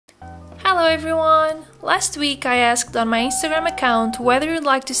Hello everyone! Last week I asked on my Instagram account whether you'd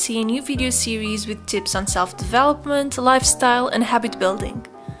like to see a new video series with tips on self-development, lifestyle and habit building.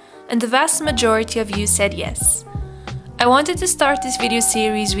 And the vast majority of you said yes. I wanted to start this video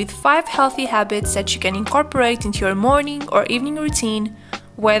series with 5 healthy habits that you can incorporate into your morning or evening routine,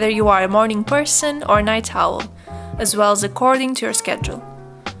 whether you are a morning person or a night owl, as well as according to your schedule.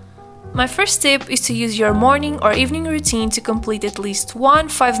 My first tip is to use your morning or evening routine to complete at least one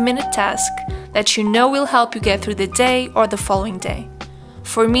 5-minute task that you know will help you get through the day or the following day.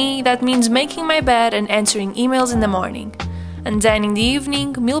 For me, that means making my bed and answering emails in the morning, and then in the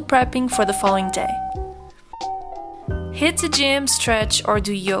evening, meal prepping for the following day. Hit the gym, stretch, or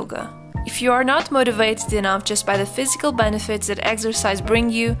do yoga. If you are not motivated enough just by the physical benefits that exercise bring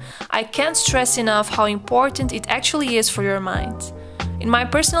you, I can't stress enough how important it actually is for your mind. In my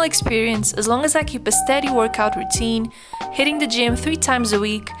personal experience, as long as I keep a steady workout routine, hitting the gym 3 times a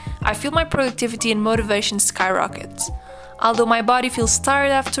week, I feel my productivity and motivation skyrocket. Although my body feels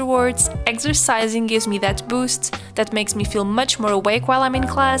tired afterwards, exercising gives me that boost that makes me feel much more awake while I'm in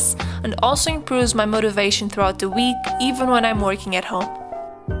class and also improves my motivation throughout the week, even when I'm working at home.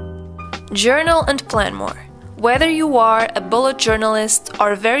 Journal and plan more. Whether you are a bullet journalist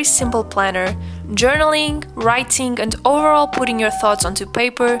or a very simple planner, journaling, writing, and overall putting your thoughts onto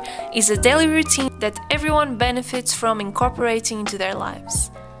paper is a daily routine that everyone benefits from incorporating into their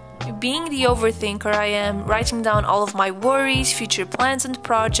lives. Being the overthinker I am, writing down all of my worries, future plans and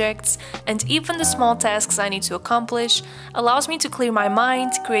projects, and even the small tasks I need to accomplish, allows me to clear my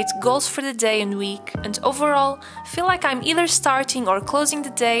mind, create goals for the day and week, and overall feel like I'm either starting or closing the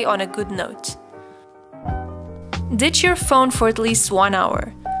day on a good note. Ditch your phone for at least 1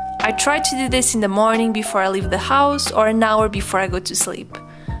 hour. I try to do this in the morning before I leave the house or an hour before I go to sleep.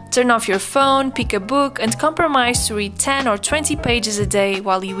 Turn off your phone, pick a book, and compromise to read 10 or 20 pages a day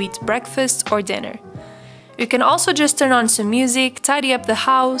while you eat breakfast or dinner. You can also just turn on some music, tidy up the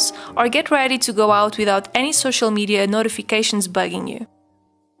house, or get ready to go out without any social media notifications bugging you.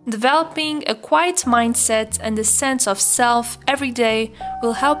 Developing a quiet mindset and a sense of self every day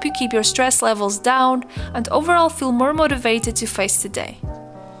will help you keep your stress levels down and overall feel more motivated to face the day.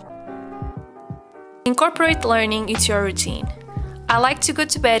 Incorporate learning into your routine. I like to go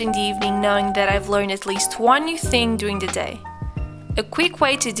to bed in the evening knowing that I've learned at least one new thing during the day. A quick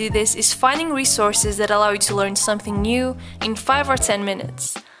way to do this is finding resources that allow you to learn something new in 5 or 10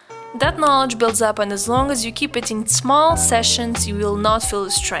 minutes. That knowledge builds up, and as long as you keep it in small sessions, you will not feel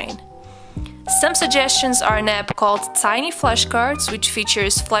the strain. Some suggestions are an app called Tiny Flashcards, which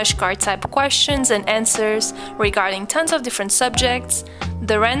features flashcard type questions and answers regarding tons of different subjects,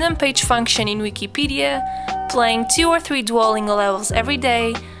 the random page function in Wikipedia, playing 2 or 3 Duolingo levels every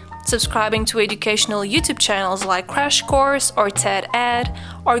day, subscribing to educational YouTube channels like Crash Course or TED Ed,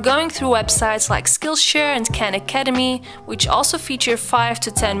 or going through websites like Skillshare and Khan Academy, which also feature 5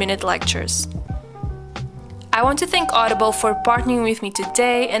 to 10 minute lectures. I want to thank Audible for partnering with me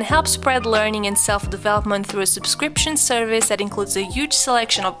today and help spread learning and self-development through a subscription service that includes a huge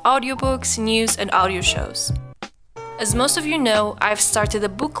selection of audiobooks, news, and audio shows. As most of you know, I've started a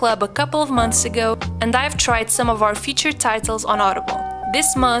book club a couple of months ago, and I've tried some of our featured titles on Audible.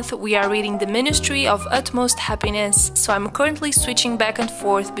 This month, we are reading The Ministry of Utmost Happiness, so I'm currently switching back and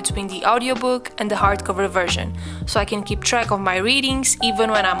forth between the audiobook and the hardcover version, so I can keep track of my readings even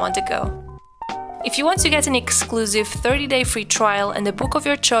when I'm on the go. If you want to get an exclusive 30-day free trial and a book of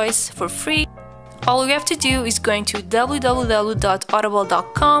your choice for free, all you have to do is going to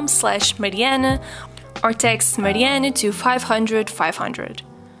www.audible.com/Mariana or text Mariana to 500 500.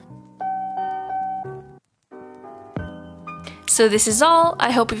 So this is all.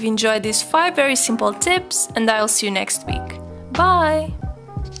 I hope you've enjoyed these 5 very simple tips, and I'll see you next week. Bye!